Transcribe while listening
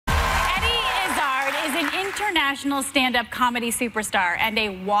international stand-up comedy superstar and a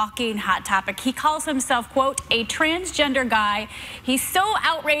walking hot topic. He calls himself, quote, a transgender guy. He's so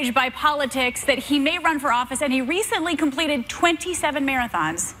outraged by politics that he may run for office, and he recently completed 27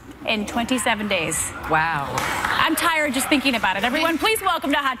 marathons in 27 days. Wow. I'm tired just thinking about it. Everyone, please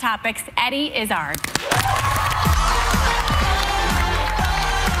welcome to Hot Topics, Eddie Izzard.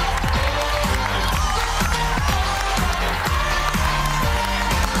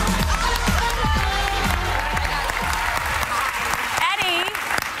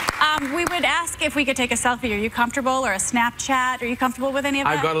 We would ask if we could take a selfie. Are you comfortable, or a Snapchat? Are you comfortable with any of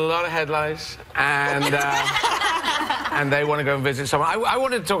that? I've got a lot of headlights, and and they want to go and visit someone. I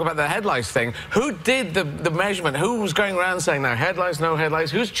wanted to talk about the headlights thing. Who did the measurement? Who was going around saying, no headlights, no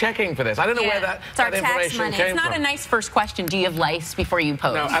headlights? Who's checking for this? I don't know where that information came from. It's not a nice first question. Do you have lice before you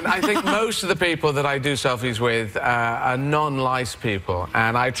pose? No, and I think most of the people that I do selfies with are non-lice people,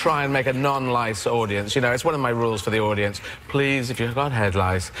 and I try and make a non-lice audience. You know, it's one of my rules for the audience. Please, if you've got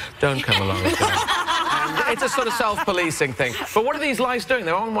headlights, don't come along with that. It's a sort of self-policing thing. But what are these lice doing?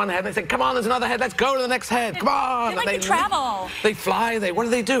 They're on one head, they say, come on, there's another head, let's go to the next head, come on. They like to travel. They fly, what do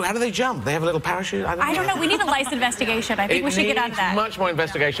they do? How do they jump? They have a little parachute? I don't know. We need a lice investigation. I think we should get on that. Much more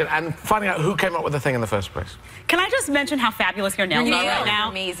investigation and finding out who came up with the thing in the first place. Can I just mention how fabulous your nails are right now?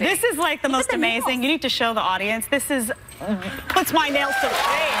 Amazing. This is like the most amazing. You need to show the audience. This is puts my nails to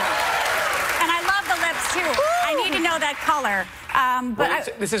shame. And I love the lips too. I need to know that color. Well,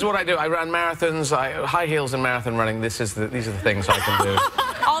 this is what I do. I run marathons, high heels and marathon running. These are the things I can do.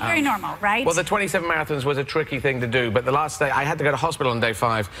 All very normal, right? Well, the 27 marathons was a tricky thing to do, but the last day, I had to go to hospital on day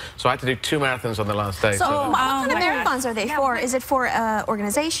 5, so I had to do 2 marathons on the last day. So what kind of marathons are they for? Is it for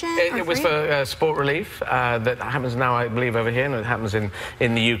organization? It was for sport relief. That happens now, I believe, over here, and it happens in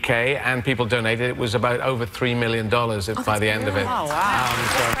the UK, and people donated. It was about over $3 million by the end of it. Oh, wow.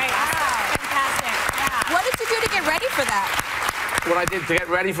 Great. Fantastic. Yeah. What did you do to get ready for that? What I did to get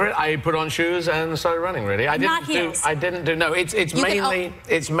ready for it, I put on shoes and started running. Really, I didn't do. No, it's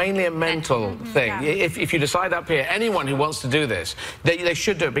mainly a mental thing. Yeah. If you decide up here, anyone who wants to do this, they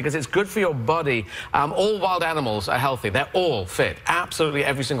should do it because it's good for your body. All wild animals are healthy. They're all fit. Absolutely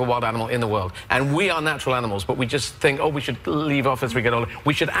every single wild animal in the world. And we are natural animals, but we just think, oh, we should leave off as we get older.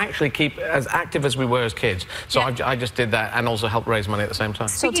 We should actually keep as active as we were as kids. So yeah. I just did that and also helped raise money at the same time.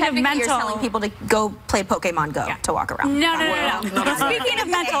 So technically, you're telling people to go play Pokemon Go to walk around. No. Speaking of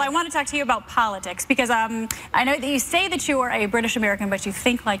mental, I want to talk to you about politics because I know that you say that you are a British American, but you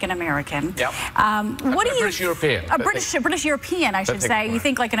think like an American. Yep. What do you? British European. A British European, I should say. You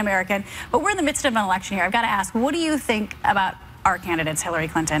think like an American, but we're in the midst of an election here. I've got to ask, what do you think about our candidates, Hillary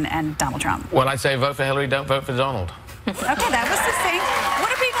Clinton and Donald Trump? Well, I'd say vote for Hillary, don't vote for Donald. Okay, that was succinct. What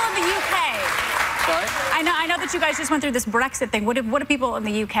do people in the UK? Sorry? I know that you guys just went through this Brexit thing. What do people in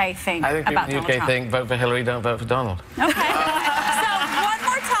the UK think about Donald Trump? I think people in the UK think vote for Hillary, don't vote for Donald. Okay.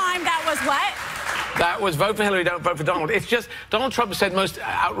 What? That was vote for Hillary, don't vote for Donald. It's just Donald Trump has said most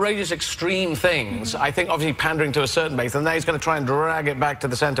outrageous, extreme things. I think obviously pandering to a certain base, and now he's going to try and drag it back to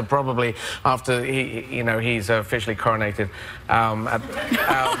the centre probably after he's officially coronated as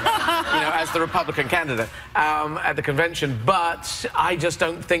the Republican candidate at the convention. But I just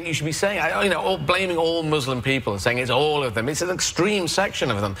don't think you should be saying, blaming all Muslim people and saying it's all of them. It's an extreme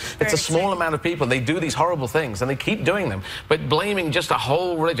section of them. It's a small amount of people. They do these horrible things and they keep doing them. But blaming just a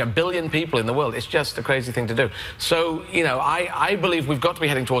whole religion, 1 billion people in the world, it's just a crazy thing to do. So, I believe we've got to be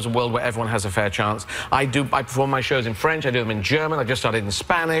heading towards a world where everyone has a fair chance. I perform my shows in French, I do them in German, I just started in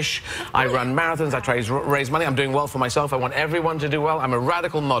Spanish, I run marathons, I try to raise money, I'm doing well for myself, I want everyone to do well. I'm a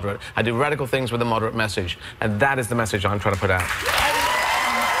radical moderate. I do radical things with a moderate message, and that is the message I'm trying to put out.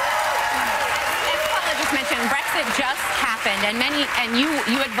 Brexit just happened, and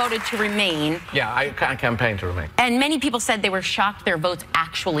you had voted to remain. Yeah, I campaigned to remain. And many people said they were shocked their votes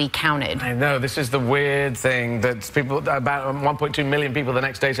actually counted. I know, this is the weird thing that people, about 1.2 million people the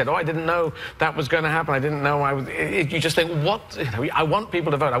next day said, oh, I didn't know that was going to happen. I didn't know I was... You just think, what? I want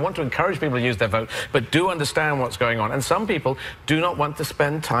people to vote. I want to encourage people to use their vote, but do understand what's going on. And some people do not want to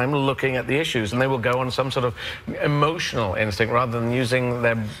spend time looking at the issues, and they will go on some sort of emotional instinct rather than using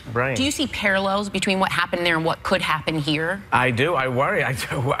their brain. Do you see parallels between what happened there and what could happen here? I do. I worry.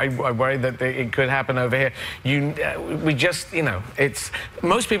 I worry that it could happen over here. It's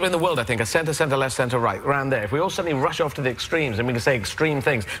most people in the world, I think, are centre, centre, left, centre, right, around there. If we all suddenly rush off to the extremes and we can say extreme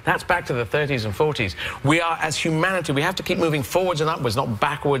things, that's back to the 30s and 40s. We are, as humanity, we have to keep moving forwards and upwards, not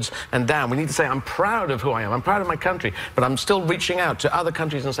backwards and down. We need to say, I'm proud of who I am. I'm proud of my country, but I'm still reaching out to other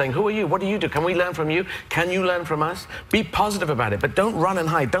countries and saying, who are you? What do you do? Can we learn from you? Can you learn from us? Be positive about it, but don't run and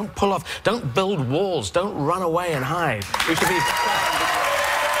hide. Don't pull off. Don't build walls. Don't run away and hide. We should be... And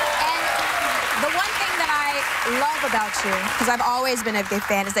the one thing that I love about you, because I've always been a big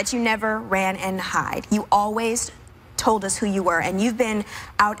fan, is that you never ran and hide. You always told us who you were, and you've been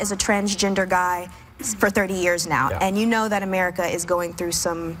out as a transgender guy for 30 years now, and you know that America is going through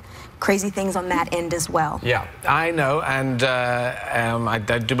some crazy things on that end as well. Yeah, I know, and I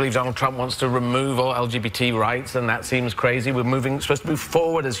do believe Donald Trump wants to remove all LGBT rights, and that seems crazy. We're supposed to move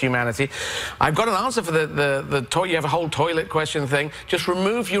forward as humanity. I've got an answer for the toilet. You have a whole toilet question thing. Just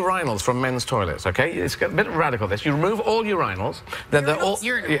remove urinals from men's toilets, okay? It's a bit radical, this. You remove all urinals. They're all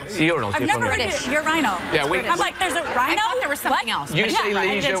urinals. I've never heard of urinal. Yeah, I'm like, there's a rhino? I thought there was something else. You say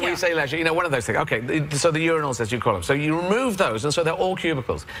leisure, we say leisure. You know, one of those things. Okay, so the urinals, as you call them. So you remove those, and so they're all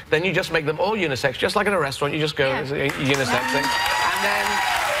cubicles. Then you just make them all unisex, just like in a restaurant. You just go unisex thing, and then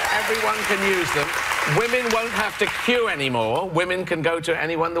everyone can use them. Women won't have to queue anymore. Women can go to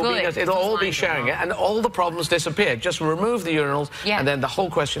anyone. It'll all be sharing it, and all the problems disappear. Just remove the urinals, and then the whole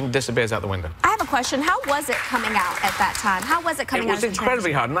question disappears out the window. I have a question. How was it coming out at that time? How was it coming out? It was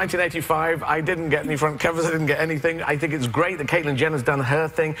incredibly hard. In 1985, I didn't get any front covers. I didn't get anything. I think it's great that Caitlyn Jenner's done her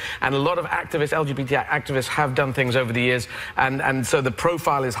thing, and a lot of activists, LGBT activists, have done things over the years, and so the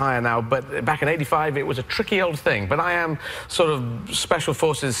profile is higher now. But back in '85, it was a tricky old thing. But I am sort of Special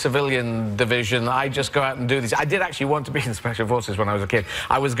Forces Civilian Division. I just go out and do these. I did actually want to be in Special Forces when I was a kid.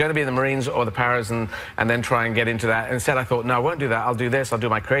 I was going to be in the Marines or the Paras and then try and get into that. Instead, I thought, no, I won't do that. I'll do this. I'll do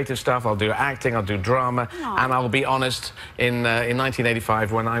my creative stuff. I'll do acting. I'll do drama. And I'll be honest, in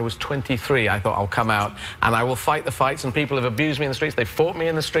 1985, when I was 23, I thought I'll come out and I will fight the fights. And people have abused me in the streets. They've fought me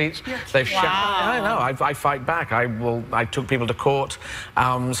in the streets. They've shot me. I know. I fight back. I took people to court.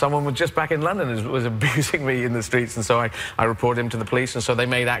 Someone was just back in London was abusing me in the streets, and so I reported him to the police, and so they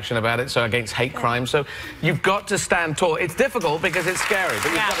made action about it. So against hate crime. So you've got to stand tall. It's difficult because it's scary, but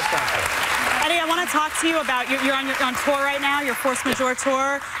you've got to stand tall. Eddie, I want to talk to you about, you're on tour right now, your Force Majeure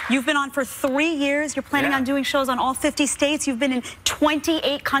tour. You've been on for 3 years. You're planning on doing shows on all 50 states. You've been in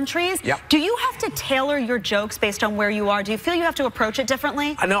 28 countries. Do you have to tailor your jokes based on where you are? Do you feel you have to approach it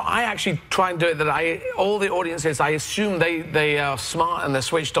differently? No, I actually try and do it that all the audiences, I assume they are smart and they're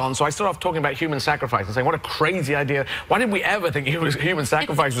switched on. So I start off talking about human sacrifice and saying, what a crazy idea. Why did we ever think human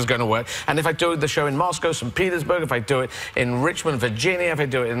sacrifice was going to work? And if I do the show in Moscow, St. Petersburg, if I do it in Richmond, Virginia, if I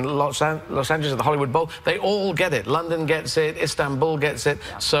do it in Los Angeles at the Hollywood Bowl, they all get it. London gets it, Istanbul gets it.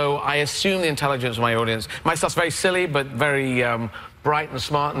 So I assume the intelligence of my audience. My stuff's very silly, but very bright and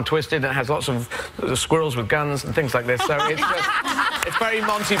smart and twisted, and it has lots of squirrels with guns and things like this. So it's very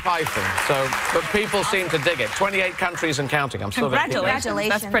Monty Python. But people seem to dig it. 28 countries and counting. I'm still Congratulations.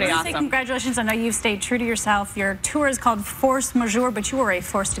 That's pretty awesome. Congratulations. I know you've stayed true to yourself. Your tour is called Force Majeure, but you are a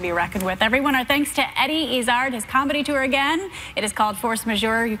force to be reckoned with. Everyone, our thanks to Eddie Izzard, his comedy tour again. It is called Force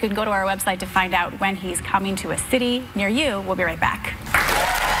Majeure. You can go to our website to find out when he's coming to a city near you. We'll be right back.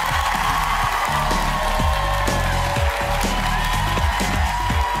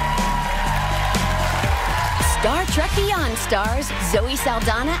 Star Trek Beyond stars Zoe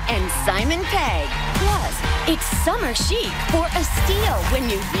Saldana and Simon Pegg. Plus, it's summer chic for a steal when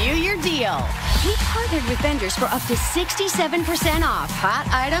you view your deal. We partnered with vendors for up to 67% off hot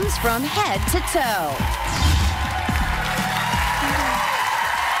items from head to toe.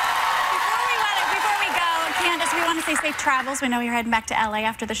 Before we go, Candace, we want to say safe travels. We know you're heading back to LA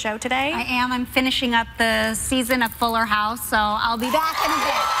after the show today. I am. I'm finishing up the season of Fuller House, so I'll be back in a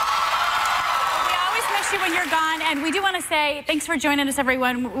bit. You when you're gone, and we do want to say thanks for joining us,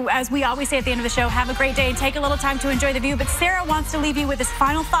 everyone. As we always say at the end of the show, have a great day and take a little time to enjoy the view. But Sarah wants to leave you with this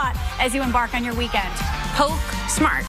final thought as you embark on your weekend. Poke smart.